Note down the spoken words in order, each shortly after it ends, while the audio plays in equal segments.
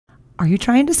Are you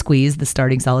trying to squeeze the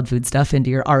starting solid food stuff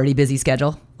into your already busy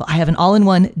schedule? Well, I have an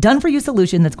all-in-one, done-for-you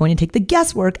solution that's going to take the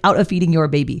guesswork out of feeding your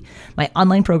baby. My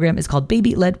online program is called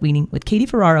Baby Led Weaning with Katie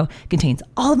Ferraro. It contains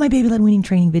all of my baby led weaning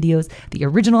training videos, the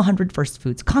original 100 First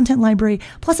Foods content library,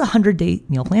 plus a 100-day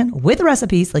meal plan with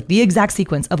recipes, like the exact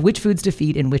sequence of which foods to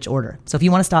feed in which order. So if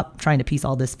you want to stop trying to piece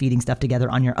all this feeding stuff together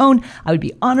on your own, I would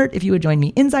be honored if you would join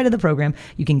me inside of the program.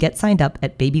 You can get signed up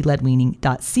at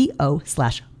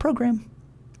babyledweaning.co/program.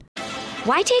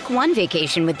 Why take one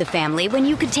vacation with the family when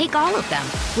you could take all of them?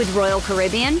 With Royal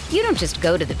Caribbean, you don't just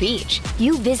go to the beach.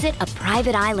 You visit a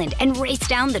private island and race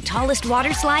down the tallest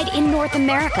water slide in North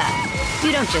America.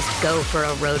 You don't just go for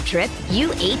a road trip. You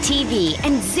ATV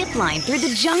and zip line through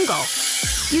the jungle.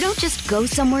 You don't just go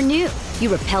somewhere new.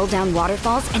 You rappel down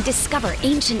waterfalls and discover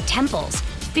ancient temples.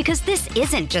 Because this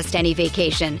isn't just any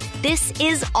vacation. This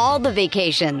is all the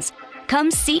vacations. Come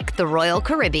seek the Royal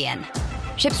Caribbean.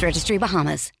 Ships Registry,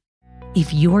 Bahamas.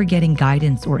 If you're getting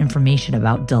guidance or information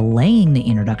about delaying the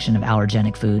introduction of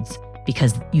allergenic foods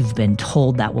because you've been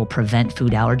told that will prevent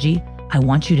food allergy, I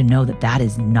want you to know that that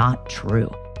is not true.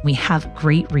 We have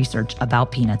great research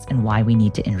about peanuts and why we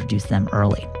need to introduce them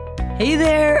early. Hey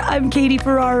there, I'm Katie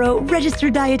Ferraro,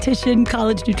 registered dietitian,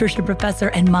 college nutrition professor,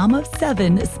 and mom of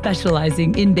 7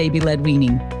 specializing in baby-led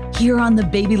weaning. Here on the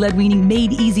Baby-Led Weaning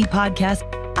Made Easy podcast,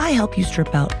 I help you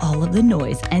strip out all of the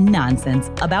noise and nonsense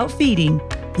about feeding,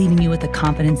 leaving you with the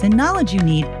confidence and knowledge you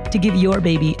need to give your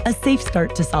baby a safe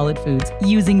start to solid foods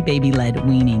using baby-led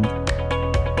weaning.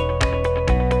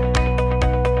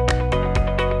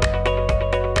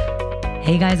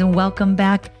 Hey guys, and welcome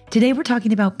back. Today we're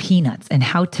talking about peanuts and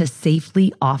how to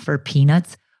safely offer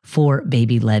peanuts for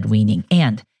baby-led weaning.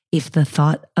 And if the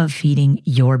thought of feeding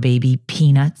your baby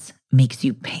peanuts makes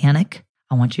you panic,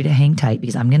 I want you to hang tight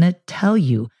because I'm going to tell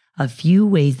you a few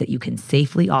ways that you can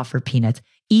safely offer peanuts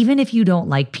even if you don't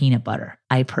like peanut butter.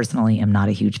 I personally am not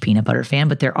a huge peanut butter fan,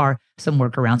 but there are some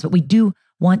workarounds. But we do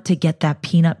want to get that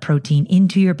peanut protein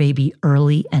into your baby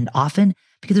early and often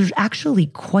because there's actually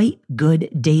quite good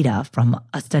data from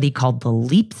a study called the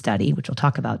LEAP study, which we'll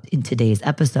talk about in today's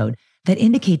episode, that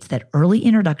indicates that early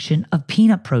introduction of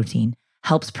peanut protein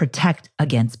helps protect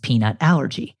against peanut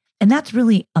allergy. And that's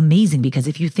really amazing because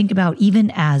if you think about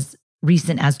even as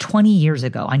recent as 20 years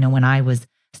ago, I know when I was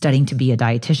studying to be a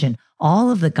dietitian,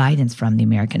 all of the guidance from the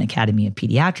American Academy of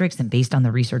Pediatrics and based on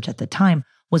the research at the time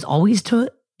was always to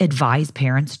advise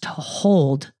parents to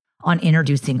hold on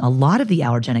introducing a lot of the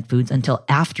allergenic foods until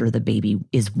after the baby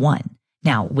is 1.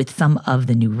 Now, with some of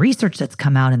the new research that's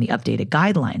come out and the updated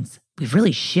guidelines, we've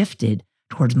really shifted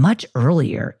towards much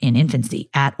earlier in infancy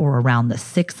at or around the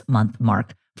 6-month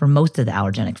mark for most of the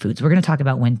allergenic foods. We're going to talk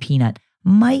about when peanut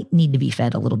might need to be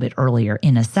fed a little bit earlier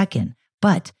in a second,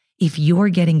 but if you're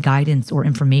getting guidance or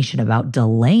information about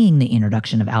delaying the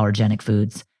introduction of allergenic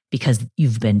foods because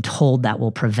you've been told that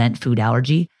will prevent food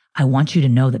allergy, I want you to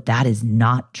know that that is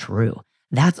not true.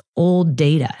 That's old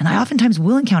data. And I oftentimes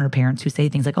will encounter parents who say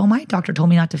things like, oh, my doctor told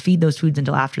me not to feed those foods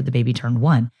until after the baby turned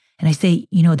 1. And I say,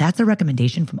 that's a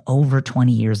recommendation from over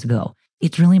 20 years ago.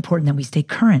 It's really important that we stay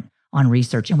current on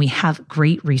research and we have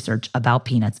great research about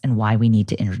peanuts and why we need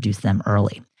to introduce them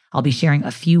early. I'll be sharing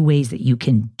a few ways that you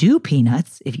can do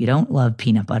peanuts if you don't love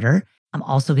peanut butter. I'm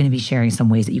also going to be sharing some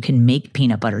ways that you can make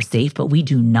peanut butter safe, but we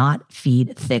do not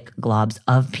feed thick globs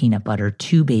of peanut butter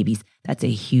to babies. That's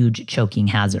a huge choking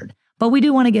hazard. But we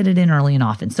do want to get it in early and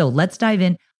often. So let's dive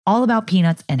in all about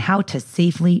peanuts and how to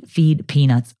safely feed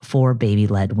peanuts for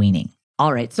baby-led weaning.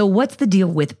 All right, so what's the deal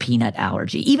with peanut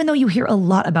allergy? Even though you hear a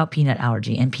lot about peanut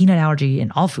allergy and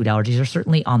all food allergies are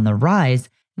certainly on the rise,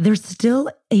 there's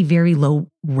still a very low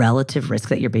relative risk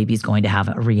that your baby is going to have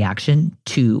a reaction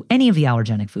to any of the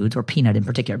allergenic foods or peanut in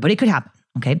particular, but it could happen,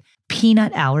 okay?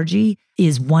 Peanut allergy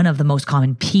is one of the most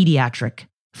common pediatric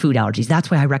food allergies.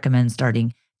 That's why I recommend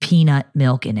starting peanut,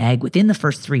 milk, and egg within the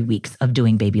first 3 weeks of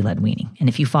doing baby-led weaning. And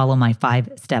if you follow my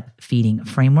 5-step feeding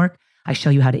framework, I show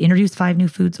you how to introduce 5 new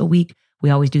foods a week. We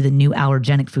always do the new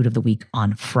allergenic food of the week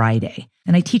on Friday.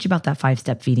 And I teach about that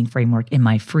 5-step feeding framework in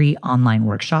my free online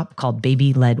workshop called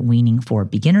Baby-Led Weaning for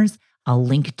Beginners. I'll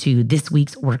link to this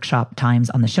week's workshop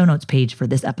times on the show notes page for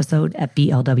this episode at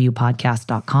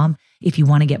blwpodcast.com if you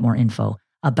want to get more info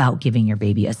about giving your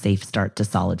baby a safe start to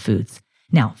solid foods.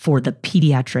 Now, for the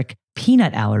pediatric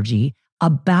peanut allergy,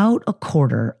 about a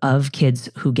quarter of kids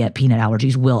who get peanut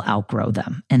allergies will outgrow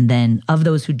them. And then of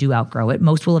those who do outgrow it,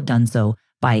 most will have done so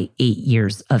by 8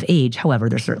 years of age. However,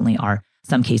 there certainly are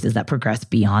some cases that progress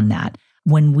beyond that.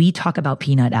 When we talk about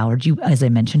peanut allergy, as I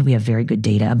mentioned, we have very good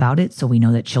data about it. So we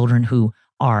know that children who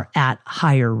are at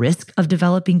higher risk of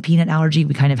developing peanut allergy,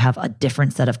 we kind of have a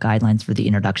different set of guidelines for the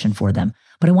introduction for them.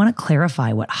 But I want to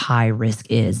clarify what high risk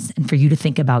is and for you to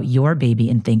think about your baby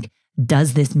and think,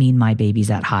 does this mean my baby's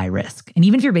at high risk? And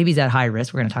even if your baby's at high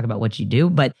risk, we're going to talk about what you do,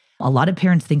 but a lot of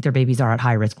parents think their babies are at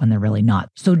high risk when they're really not.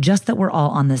 So just that we're all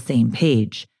on the same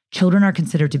page, children are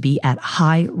considered to be at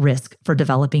high risk for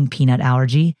developing peanut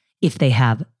allergy if they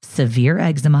have severe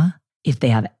eczema, if they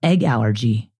have egg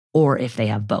allergy, or if they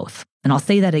have both. And I'll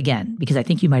say that again, because I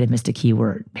think you might have missed a key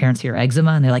word. Parents hear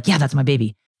eczema and they're like, yeah, that's my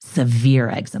baby. Severe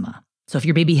eczema. So if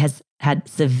your baby has had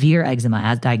severe eczema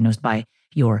as diagnosed by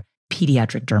your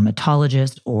pediatric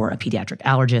dermatologist or a pediatric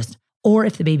allergist, or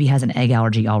if the baby has an egg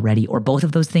allergy already, or both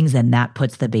of those things, then that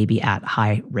puts the baby at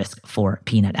high risk for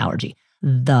peanut allergy.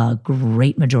 The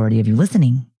great majority of you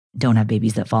listening don't have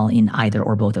babies that fall in either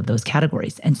or both of those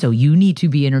categories. And so you need to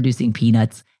be introducing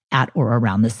peanuts at or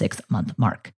around the 6-month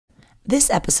mark. This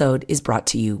episode is brought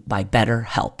to you by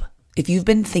BetterHelp. If you've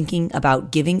been thinking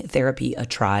about giving therapy a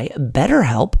try,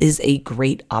 BetterHelp is a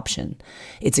great option.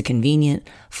 It's a convenient,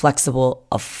 flexible,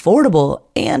 affordable,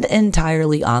 and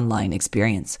entirely online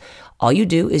experience. All you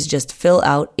do is just fill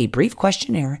out a brief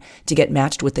questionnaire to get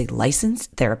matched with a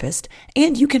licensed therapist,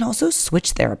 and you can also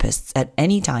switch therapists at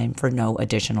any time for no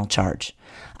additional charge.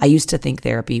 I used to think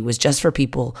therapy was just for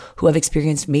people who have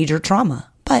experienced major trauma.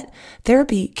 But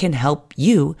therapy can help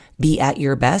you be at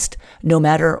your best no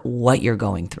matter what you're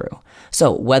going through.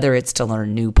 So whether it's to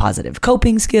learn new positive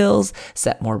coping skills,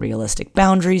 set more realistic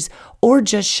boundaries, or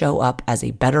just show up as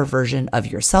a better version of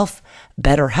yourself,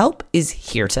 BetterHelp is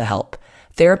here to help.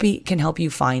 Therapy can help you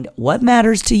find what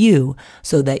matters to you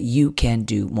so that you can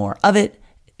do more of it.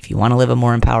 If you want to live a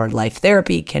more empowered life,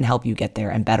 therapy can help you get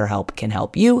there, and BetterHelp can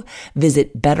help you.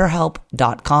 Visit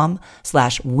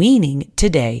betterhelp.com/weaning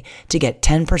today to get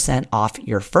 10% off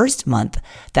your first month.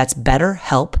 That's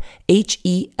BetterHelp,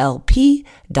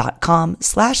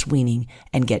 HELP.com/weaning,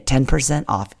 and get 10%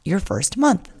 off your first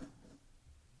month.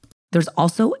 There's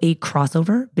also a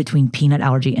crossover between peanut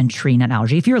allergy and tree nut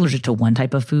allergy. If you're allergic to one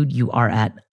type of food, you are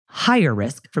at higher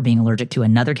risk for being allergic to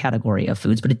another category of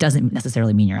foods, but it doesn't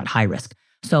necessarily mean you're at high risk.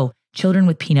 So children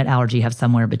with peanut allergy have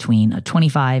somewhere between a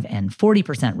 25 and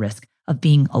 40% risk of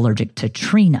being allergic to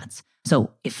tree nuts. So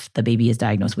if the baby is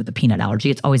diagnosed with a peanut allergy,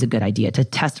 it's always a good idea to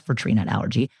test for tree nut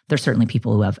allergy. There's certainly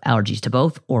people who have allergies to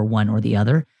both or one or the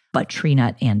other, but tree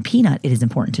nut and peanut, it is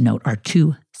important to note, are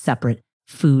two separate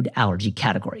food allergy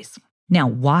categories. Now,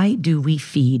 why do we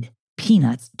feed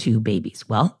peanuts to babies?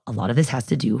 Well, a lot of this has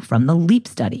to do from the LEAP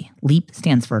study. LEAP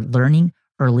stands for Learning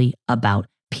Early About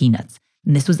Peanuts.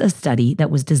 And this was a study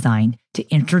that was designed to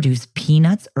introduce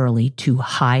peanuts early to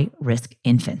high-risk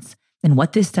infants. And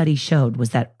what this study showed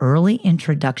was that early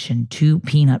introduction to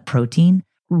peanut protein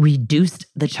reduced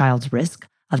the child's risk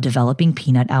of developing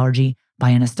peanut allergy by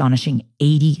an astonishing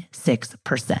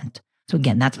 86%. So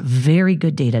again, that's very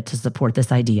good data to support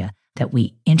this idea that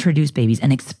we introduce babies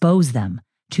and expose them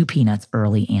to peanuts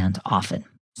early and often.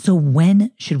 So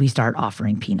when should we start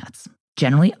offering peanuts?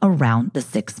 Generally around the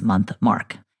 6-month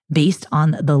mark. Based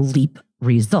on the LEAP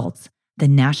results, the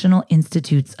National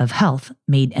Institutes of Health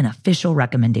made an official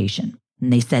recommendation.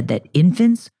 And they said that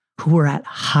infants who are at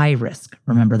high risk,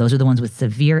 remember, those are the ones with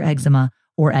severe eczema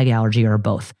or egg allergy or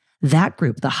both, that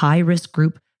group, the high risk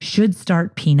group, should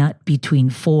start peanut between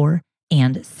 4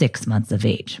 and 6 months of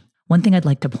age. One thing I'd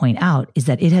like to point out is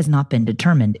that it has not been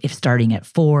determined if starting at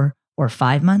 4 or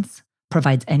 5 months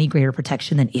provides any greater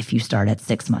protection than if you start at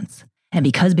 6 months. And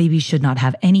because babies should not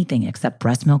have anything except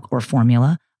breast milk or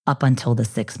formula up until the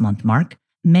 6-month mark,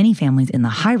 many families in the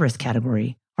high-risk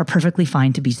category are perfectly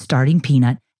fine to be starting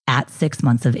peanut at 6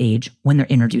 months of age when they're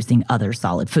introducing other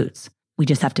solid foods. We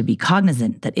just have to be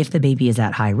cognizant that if the baby is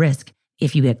at high risk,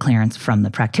 if you get clearance from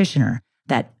the practitioner,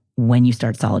 that when you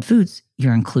start solid foods,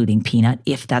 you're including peanut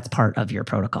if that's part of your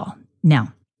protocol.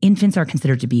 Now, infants are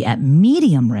considered to be at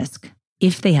medium risk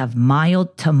if they have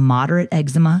mild to moderate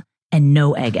eczema and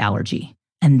no egg allergy.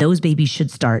 And those babies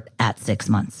should start at 6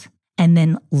 months. And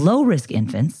then low risk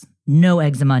infants, no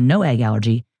eczema, no egg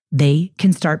allergy, they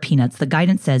can start peanuts. The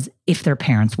guidance says if their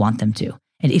parents want them to.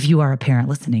 And if you are a parent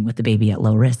listening with the baby at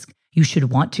low risk, you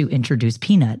should want to introduce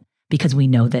peanut because we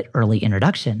know that early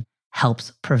introduction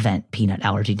helps prevent peanut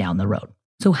allergy down the road.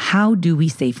 So how do we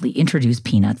safely introduce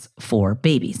peanuts for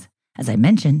babies? As I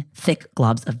mentioned, thick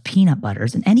globs of peanut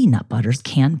butters and any nut butters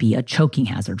can be a choking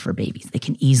hazard for babies. They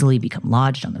can easily become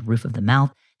lodged on the roof of the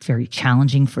mouth. It's very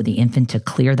challenging for the infant to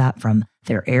clear that from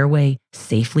their airway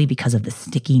safely because of the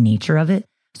sticky nature of it.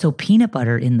 So peanut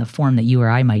butter in the form that you or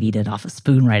I might eat it off a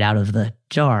spoon right out of the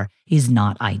jar is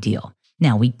not ideal.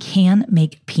 Now, we can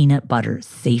make peanut butter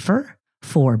safer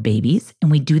for babies,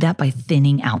 and we do that by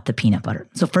thinning out the peanut butter.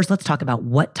 So first, let's talk about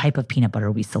what type of peanut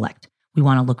butter we select. We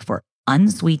want to look for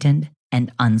unsweetened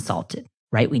and unsalted,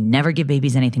 right? We never give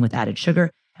babies anything with added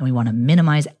sugar, and we want to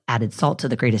minimize added salt to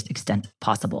the greatest extent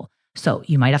possible. So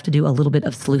you might have to do a little bit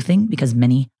of sleuthing because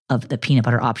many of the peanut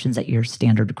butter options at your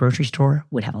standard grocery store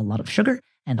would have a lot of sugar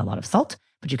and a lot of salt,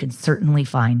 but you can certainly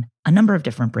find a number of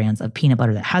different brands of peanut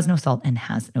butter that has no salt and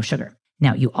has no sugar.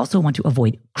 Now, you also want to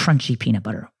avoid crunchy peanut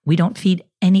butter. We don't feed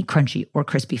any crunchy or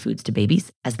crispy foods to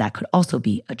babies, as that could also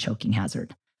be a choking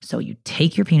hazard. So you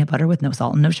take your peanut butter with no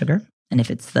salt and no sugar, and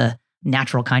if it's the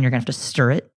natural kind, you're going to have to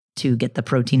stir it to get the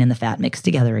protein and the fat mixed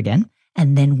together again.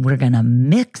 And then we're going to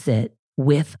mix it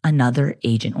with another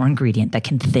agent or ingredient that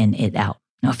can thin it out.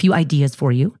 Now, a few ideas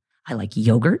for you. I like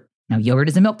yogurt. Now, yogurt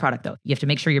is a milk product, though. You have to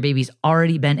make sure your baby's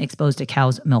already been exposed to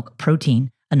cow's milk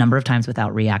protein a number of times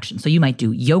without reaction. So you might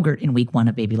do yogurt in week 1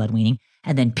 of baby-led weaning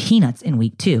and then peanuts in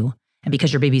week 2. And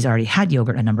because your baby's already had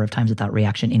yogurt a number of times without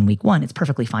reaction in week 1, it's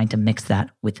perfectly fine to mix that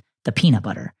with the peanut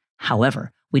butter.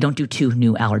 However, we don't do 2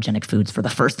 new allergenic foods for the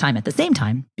first time at the same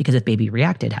time, because if baby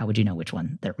reacted, how would you know which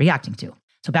one they're reacting to?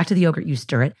 So back to the yogurt, you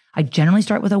stir it. I generally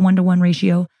start with a 1-to-1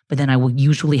 ratio, but then I will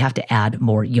usually have to add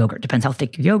more yogurt. Depends how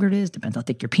thick your yogurt is, depends how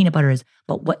thick your peanut butter is.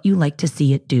 But what you like to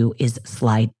see it do is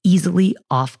slide easily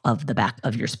off of the back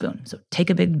of your spoon. So take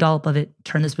a big dollop of it,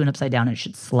 turn the spoon upside down, and it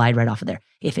should slide right off of there.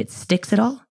 If it sticks at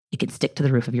all, it can stick to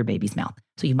the roof of your baby's mouth.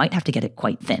 So you might have to get it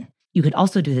quite thin. You could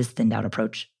also do this thinned out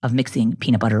approach of mixing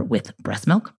peanut butter with breast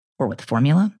milk or with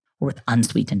formula or with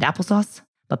unsweetened applesauce.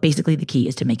 But basically the key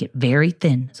is to make it very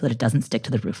thin so that it doesn't stick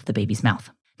to the roof of the baby's mouth.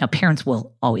 Now, parents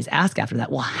will always ask after that,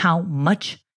 well, how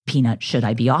much peanut should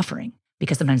I be offering?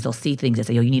 Because sometimes they'll see things that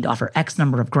say, oh, you need to offer X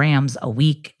number of grams a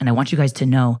week. And I want you guys to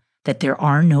know that there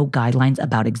are no guidelines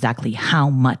about exactly how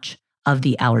much of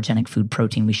the allergenic food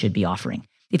protein we should be offering.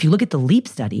 If you look at the LEAP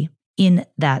study, in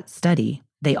that study,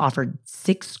 they offered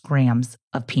 6 grams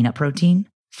of peanut protein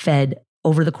fed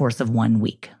over the course of 1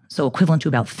 week. So equivalent to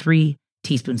about 3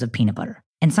 teaspoons of peanut butter.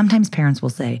 And sometimes parents will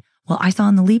say, well, I saw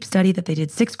in the LEAP study that they did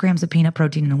 6 grams of peanut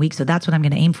protein in a week, so that's what I'm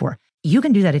going to aim for. You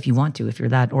can do that if you want to, if you're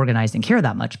that organized and care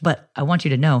that much. But I want you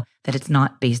to know that it's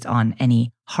not based on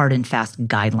any hard and fast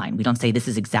guideline. We don't say this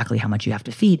is exactly how much you have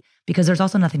to feed, because there's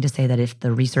also nothing to say that if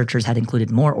the researchers had included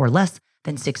more or less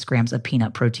than 6 grams of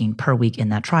peanut protein per week in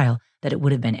that trial, that it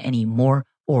would have been any more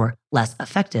or less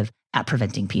effective at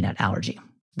preventing peanut allergy.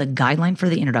 The guideline for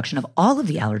the introduction of all of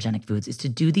the allergenic foods is to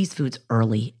do these foods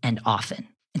early and often.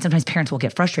 And sometimes parents will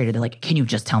get frustrated. They're like, can you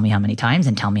just tell me how many times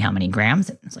and tell me how many grams?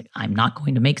 And it's like, I'm not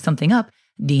going to make something up.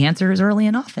 The answer is early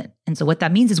and often. And so what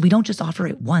that means is we don't just offer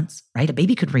it once, right? A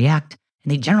baby could react,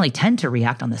 and they generally tend to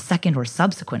react on the second or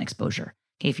subsequent exposure.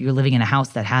 Okay, if you're living in a house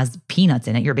that has peanuts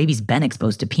in it, your baby's been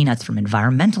exposed to peanuts from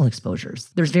environmental exposures.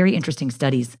 There's very interesting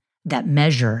studies that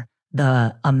measure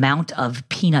the amount of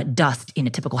peanut dust in a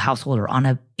typical household or on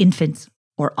an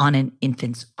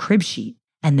infant's crib sheet.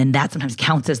 And then that sometimes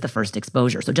counts as the first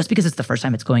exposure. So just because it's the first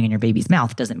time it's going in your baby's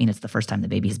mouth doesn't mean it's the first time the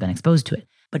baby has been exposed to it.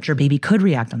 But your baby could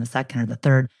react on the second or the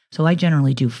third. So I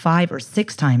generally do 5 or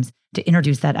 6 times to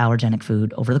introduce that allergenic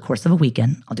food over the course of a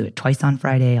weekend. I'll do it twice on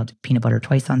Friday. I'll do peanut butter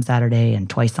twice on Saturday and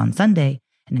twice on Sunday.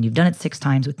 And then you've done it 6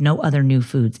 times with no other new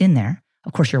foods in there.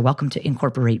 Of course, you're welcome to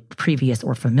incorporate previous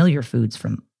or familiar foods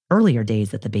from earlier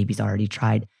days that the baby's already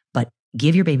tried. But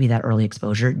give your baby that early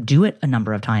exposure, do it a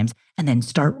number of times, and then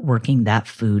start working that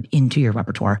food into your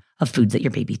repertoire of foods that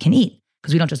your baby can eat.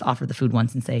 Because we don't just offer the food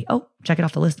once and say, oh, check it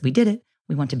off the list, we did it.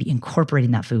 We want to be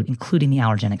incorporating that food, including the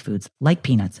allergenic foods like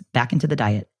peanuts, back into the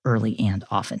diet early and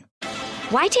often.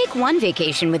 Why take one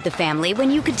vacation with the family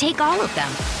when you could take all of them?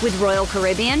 With Royal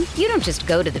Caribbean, you don't just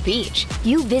go to the beach.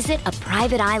 You visit a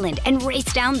private island and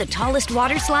race down the tallest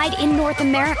water slide in North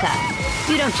America.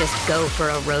 You don't just go for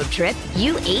a road trip.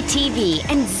 You ATV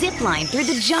and zip line through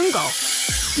the jungle.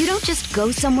 You don't just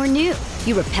go somewhere new.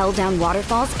 You rappel down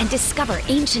waterfalls and discover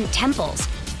ancient temples.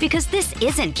 Because this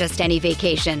isn't just any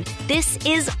vacation. This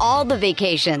is all the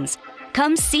vacations.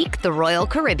 Come seek the Royal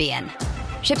Caribbean.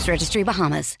 Ships Registry,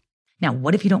 Bahamas. Now,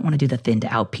 what if you don't want to do the thinned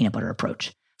out peanut butter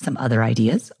approach? Some other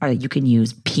ideas are that you can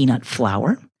use peanut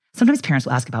flour. Sometimes parents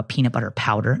will ask about peanut butter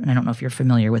powder, and I don't know if you're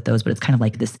familiar with those, but it's kind of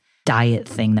like this diet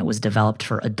thing that was developed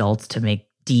for adults to make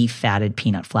defatted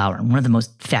peanut flour. And one of the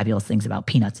most fabulous things about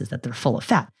peanuts is that they're full of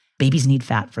fat. Babies need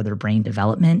fat for their brain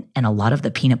development, and a lot of the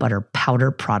peanut butter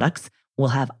powder products will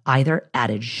have either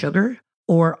added sugar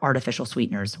or artificial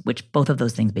sweeteners, which both of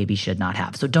those things babies should not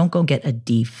have. So don't go get a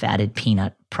defatted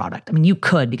peanut product. I mean, you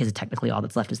could, because technically all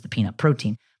that's left is the peanut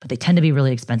protein, but they tend to be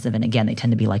really expensive. And again, they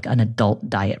tend to be like an adult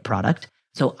diet product.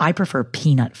 So I prefer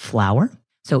peanut flour.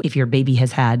 So if your baby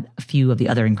has had a few of the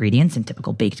other ingredients in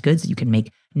typical baked goods, you can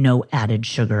make no added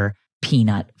sugar,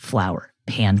 peanut flour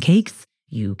pancakes.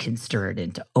 You can stir it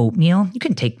into oatmeal. You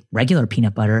can take regular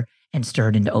peanut butter and stir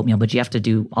it into oatmeal, but you have to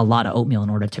do a lot of oatmeal in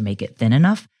order to make it thin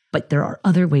enough. But there are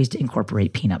other ways to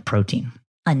incorporate peanut protein.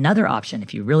 Another option,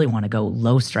 if you really want to go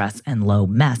low stress and low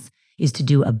mess, is to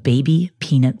do a baby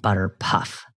peanut butter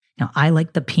puff. Now, I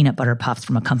like the peanut butter puffs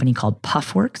from a company called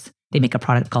Puffworks. They make a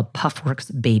product called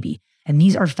Puffworks Baby. And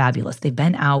these are fabulous. They've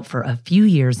been out for a few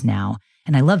years now.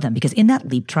 And I love them because in that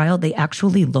LEAP trial, they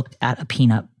actually looked at a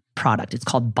peanut product. It's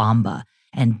called Bamba.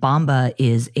 And Bamba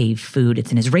is a food,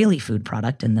 it's an Israeli food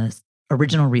product. And the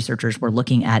original researchers were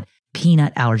looking at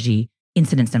peanut allergy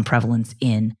incidence and prevalence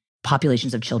in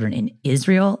populations of children in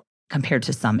Israel compared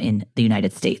to some in the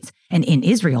United States. And in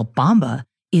Israel, Bamba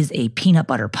is a peanut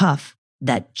butter puff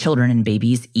that children and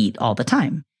babies eat all the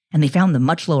time. And they found the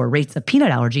much lower rates of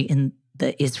peanut allergy in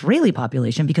the Israeli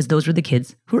population because those were the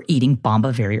kids who were eating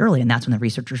Bamba very early. And that's when the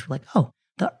researchers were like, oh,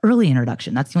 the early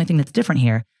introduction, that's the only thing that's different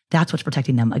here. That's what's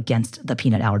protecting them against the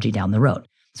peanut allergy down the road.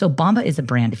 So Bamba is a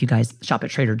brand. If you guys shop at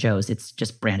Trader Joe's, it's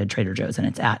just branded Trader Joe's and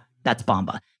that's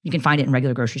Bamba. You can find it in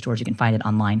regular grocery stores. You can find it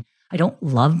online. I don't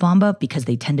love Bamba because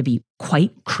they tend to be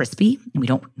quite crispy, and we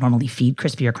don't normally feed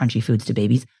crispy or crunchy foods to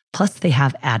babies. Plus, they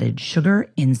have added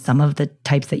sugar in some of the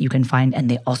types that you can find, and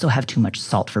they also have too much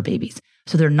salt for babies.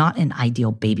 So they're not an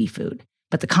ideal baby food.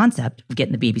 But the concept of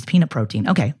getting the baby's peanut protein,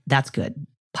 okay, that's good.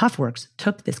 Puffworks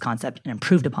took this concept and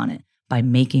improved upon it by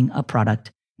making a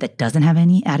product that doesn't have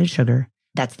any added sugar.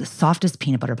 That's the softest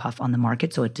peanut butter puff on the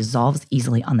market, so it dissolves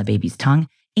easily on the baby's tongue,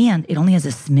 and it only has a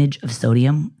smidge of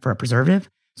sodium for a preservative.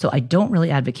 So I don't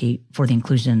really advocate for the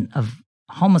inclusion of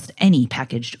almost any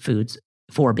packaged foods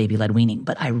for baby-led weaning,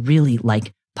 but I really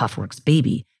like Puffworks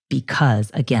Baby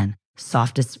because, again,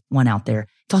 softest one out there.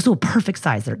 It's also a perfect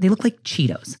size. They look like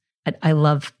Cheetos. I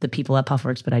love the people at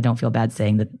Puffworks, but I don't feel bad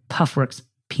saying that Puffworks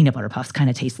peanut butter puffs kind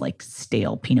of taste like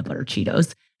stale peanut butter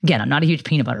Cheetos. Again, I'm not a huge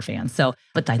peanut butter fan,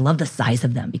 but I love the size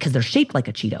of them because they're shaped like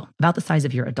a Cheeto, about the size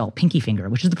of your adult pinky finger,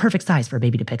 which is the perfect size for a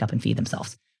baby to pick up and feed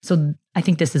themselves. So I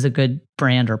think this is a good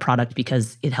brand or product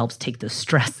because it helps take the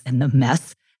stress and the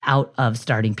mess out of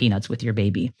starting peanuts with your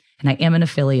baby. And I am an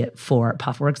affiliate for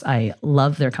Puffworks. I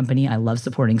love their company. I love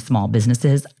supporting small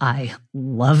businesses. I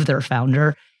love their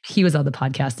founder. He was on the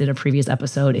podcast in a previous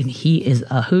episode, and he is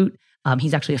a hoot.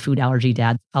 He's actually a food allergy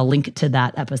dad. I'll link to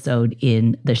that episode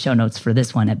in the show notes for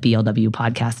this one at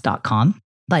blwpodcast.com.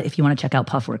 But if you want to check out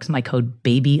Puffworks, my code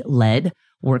BABYLED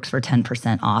works for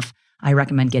 10% off. I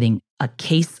recommend getting a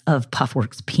case of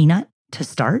Puffworks peanut to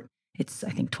start. It's, I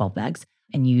think, 12 bags.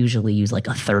 And you usually use like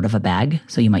a third of a bag.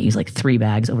 So you might use like 3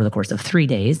 bags over the course of 3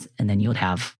 days. And then you'll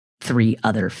have 3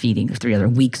 other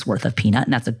weeks worth of peanut.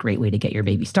 And that's a great way to get your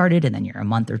baby started. And then you're a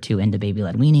month or 2 into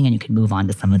baby-led weaning and you can move on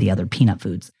to some of the other peanut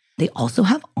foods. They also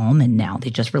have almond now.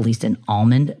 They just released an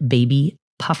almond baby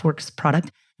Puffworks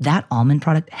product. That almond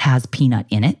product has peanut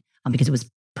in it because it was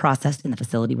processed in the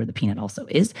facility where the peanut also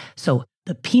is. So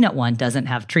the peanut one doesn't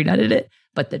have tree nut in it,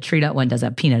 but the tree nut one does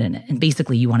have peanut in it. And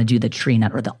basically you want to do the tree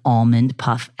nut or the almond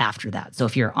puff after that. So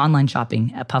if you're online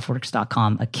shopping at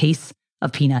puffworks.com, a case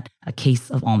of peanut, a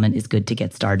case of almond is good to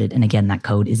get started. And again, that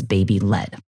code is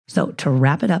BABYLED. So to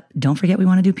wrap it up, don't forget we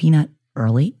want to do peanut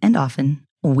early and often.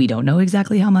 We don't know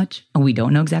exactly how much, and we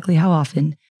don't know exactly how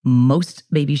often. Most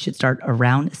babies should start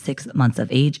around 6 months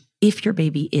of age. If your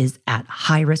baby is at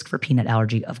high risk for peanut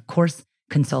allergy, of course,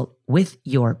 consult with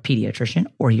your pediatrician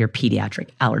or your pediatric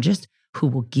allergist who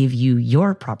will give you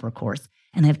your proper course.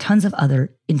 And they have tons of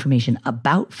other information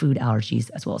about food allergies,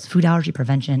 as well as food allergy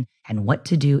prevention and what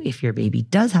to do if your baby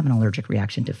does have an allergic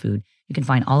reaction to food. You can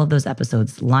find all of those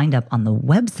episodes lined up on the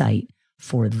website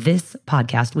for this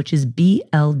podcast, which is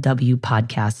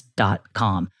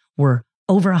blwpodcast.com. We're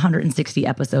over 160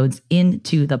 episodes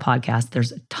into the podcast.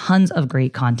 There's tons of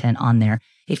great content on there.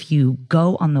 If you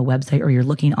go on the website or you're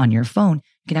looking on your phone,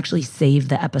 you can actually save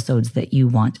the episodes that you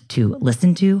want to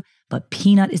listen to. But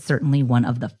peanut is certainly one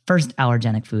of the first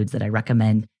allergenic foods that I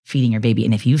recommend feeding your baby.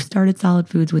 And if you've started solid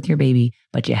foods with your baby,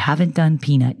 but you haven't done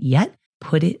peanut yet,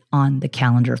 put it on the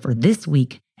calendar for this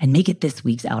week and make it this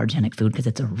week's allergenic food because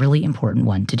it's a really important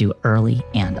one to do early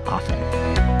and often.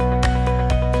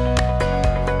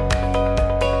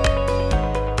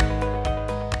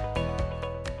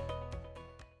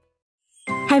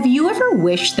 Have you ever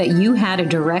wished that you had a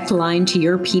direct line to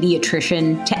your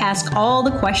pediatrician to ask all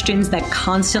the questions that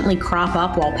constantly crop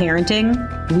up while parenting?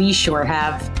 We sure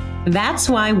have. That's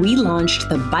why we launched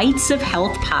the Bites of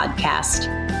Health podcast.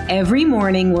 Every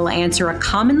morning, we'll answer a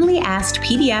commonly asked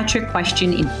pediatric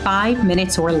question in 5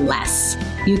 minutes or less.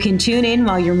 You can tune in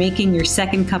while you're making your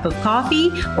second cup of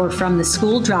coffee or from the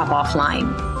school drop-off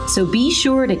line. So be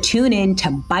sure to tune in to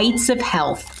Bites of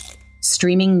Health,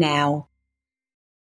 streaming now.